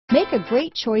Make a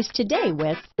great choice today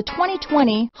with the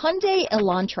 2020 Hyundai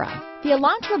Elantra. The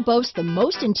Elantra boasts the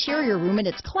most interior room in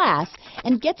its class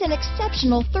and gets an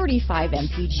exceptional 35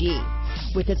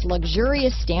 mpg. With its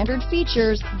luxurious standard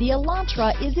features, the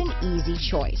Elantra is an easy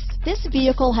choice. This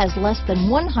vehicle has less than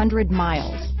 100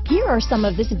 miles. Here are some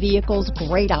of this vehicle's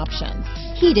great options: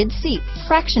 heated seats,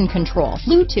 traction control,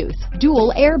 Bluetooth,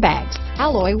 dual airbags,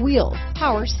 alloy wheels,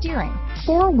 power steering,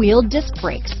 four-wheel disc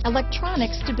brakes,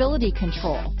 electronic stability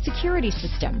control, security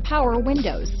system, power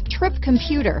windows, trip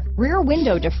computer, rear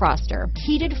window defroster,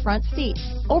 heated front seats,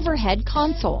 overhead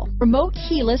console, remote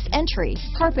keyless entry,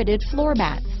 carpeted floor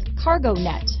mats, cargo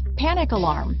net, panic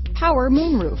alarm, power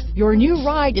moonroof. Your new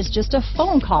ride is just a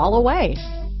phone call away.